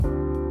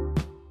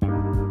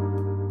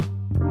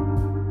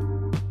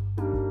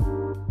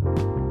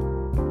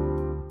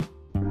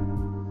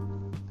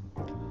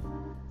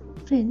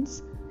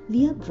Friends,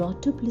 we are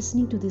brought up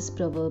listening to this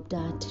proverb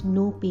that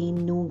no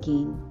pain, no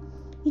gain.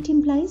 It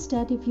implies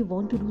that if you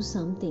want to do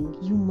something,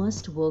 you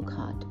must work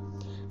hard.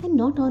 And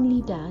not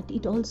only that,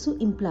 it also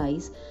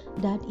implies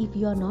that if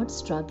you are not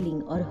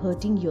struggling or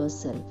hurting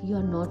yourself, you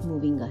are not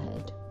moving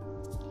ahead.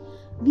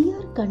 We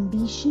are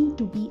conditioned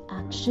to be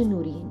action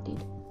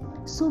oriented.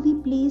 So we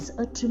place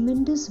a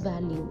tremendous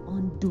value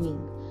on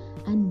doing,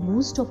 and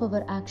most of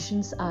our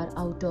actions are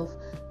out of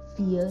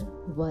fear,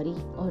 worry,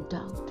 or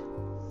doubt.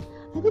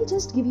 I will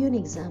just give you an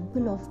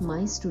example of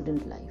my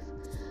student life.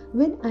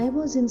 When I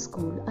was in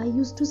school, I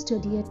used to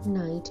study at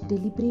night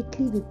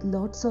deliberately with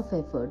lots of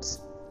efforts,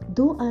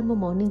 though I am a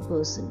morning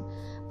person,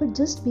 but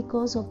just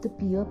because of the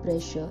peer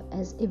pressure,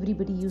 as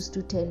everybody used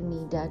to tell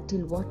me that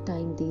till what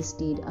time they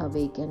stayed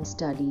awake and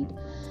studied.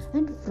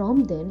 And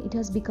from then it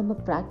has become a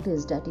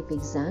practice that if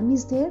exam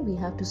is there, we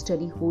have to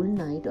study whole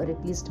night or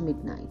at least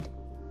midnight.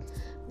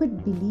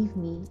 But believe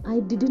me, I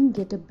didn't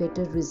get a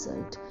better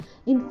result.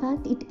 In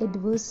fact, it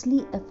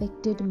adversely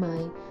affected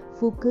my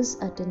focus,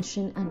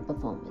 attention, and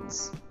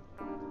performance.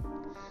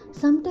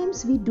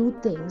 Sometimes we do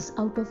things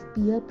out of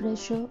peer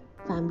pressure,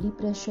 family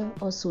pressure,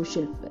 or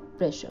social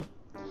pressure,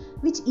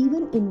 which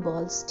even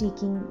involves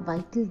taking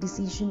vital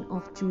decision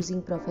of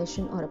choosing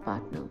profession or a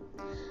partner.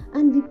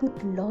 And we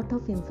put lot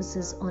of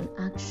emphasis on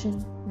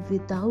action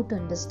without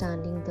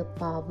understanding the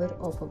power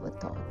of our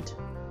thought.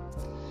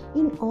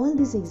 In all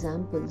these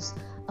examples,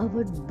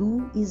 our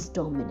do is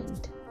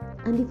dominant.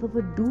 And if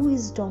our do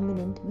is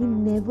dominant, we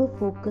never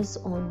focus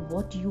on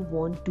what you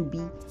want to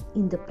be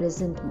in the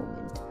present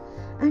moment.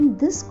 And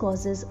this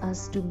causes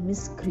us to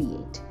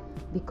miscreate,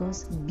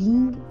 because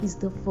being is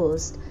the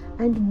first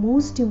and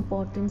most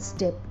important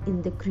step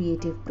in the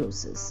creative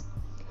process.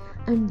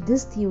 And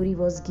this theory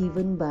was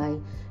given by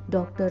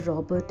Dr.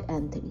 Robert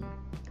Anthony,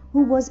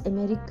 who was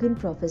American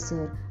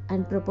professor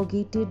and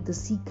propagated the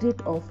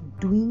secret of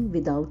doing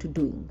without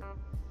doing,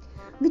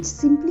 which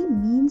simply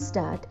means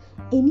that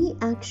any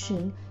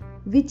action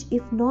which,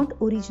 if not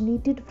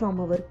originated from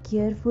our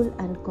careful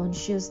and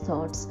conscious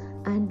thoughts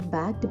and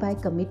backed by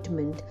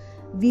commitment,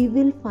 we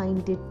will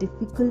find it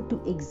difficult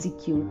to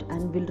execute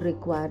and will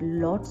require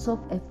lots of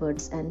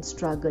efforts and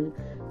struggle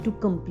to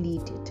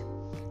complete it.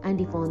 And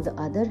if on the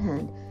other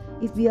hand,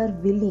 if we are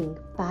willing,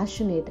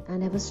 passionate,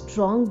 and have a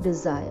strong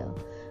desire,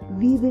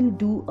 we will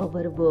do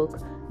our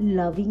work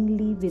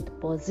lovingly with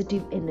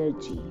positive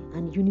energy,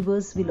 and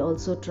universe will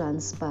also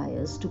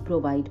transpire to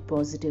provide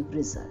positive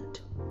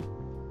result.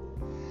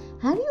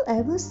 Have you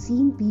ever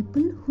seen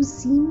people who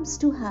seems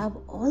to have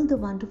all the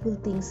wonderful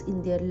things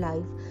in their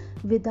life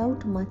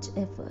without much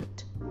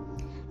effort?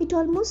 It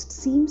almost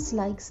seems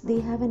like they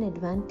have an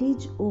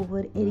advantage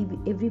over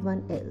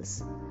everyone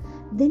else.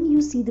 Then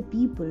you see the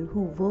people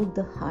who work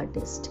the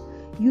hardest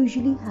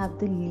usually have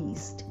the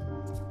least.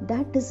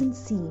 That doesn't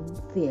seem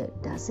fair,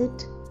 does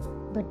it?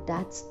 But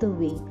that's the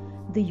way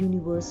the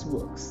universe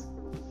works.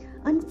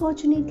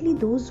 Unfortunately,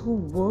 those who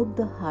work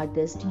the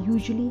hardest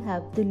usually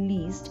have the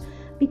least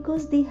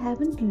because they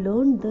haven't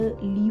learned the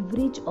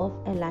leverage of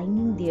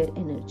aligning their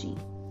energy.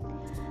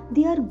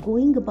 They are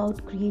going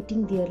about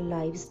creating their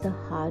lives the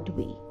hard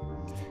way.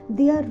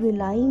 They are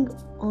relying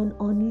on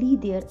only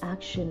their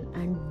action,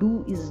 and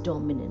do is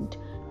dominant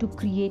to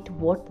create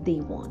what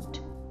they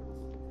want.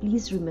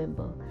 Please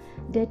remember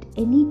that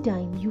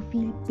anytime you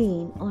feel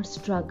pain or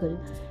struggle,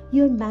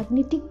 your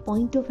magnetic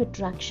point of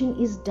attraction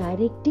is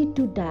directed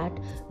to that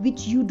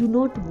which you do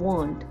not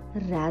want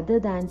rather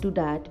than to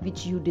that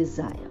which you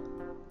desire.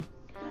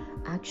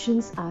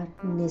 Actions are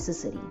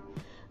necessary,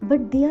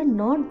 but they are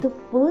not the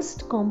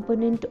first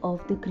component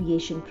of the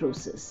creation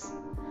process.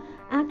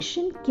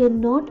 Action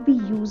cannot be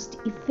used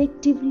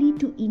effectively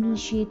to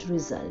initiate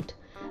result,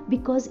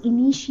 because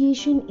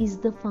initiation is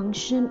the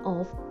function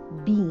of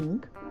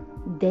being,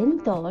 then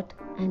thought,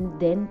 and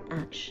then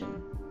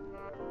action.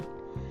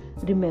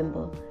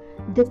 Remember,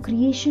 the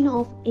creation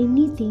of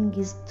anything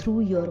is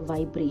through your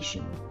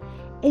vibration.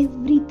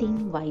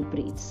 Everything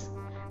vibrates,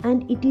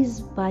 and it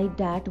is by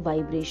that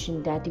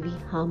vibration that we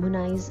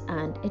harmonize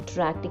and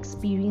attract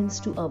experience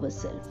to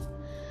ourselves.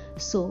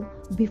 So,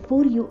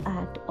 before you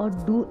act or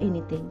do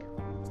anything,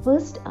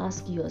 first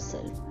ask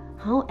yourself,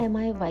 how am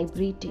I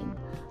vibrating?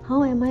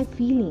 How am I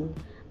feeling?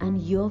 And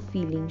your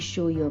feelings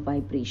show your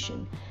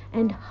vibration,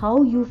 and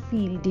how you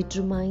feel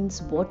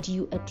determines what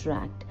you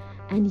attract,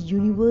 and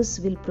universe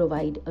will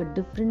provide a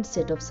different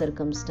set of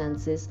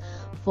circumstances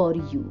for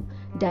you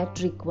that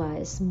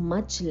requires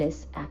much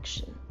less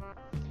action.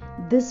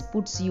 This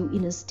puts you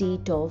in a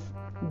state of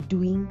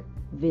doing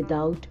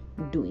without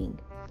doing,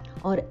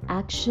 or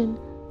action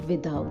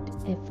without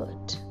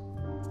effort.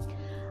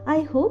 I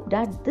hope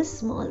that this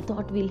small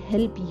thought will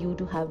help you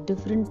to have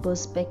different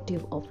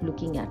perspective of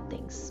looking at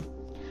things.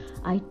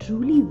 I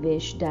truly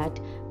wish that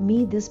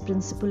may this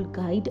principle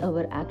guide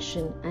our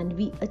action and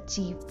we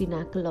achieve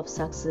pinnacle of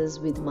success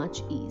with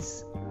much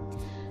ease.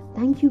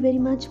 Thank you very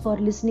much for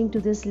listening to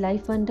this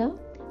Life Funda.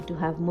 To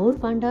have more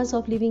fundas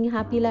of living a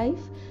happy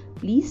life,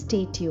 please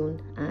stay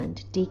tuned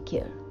and take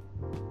care.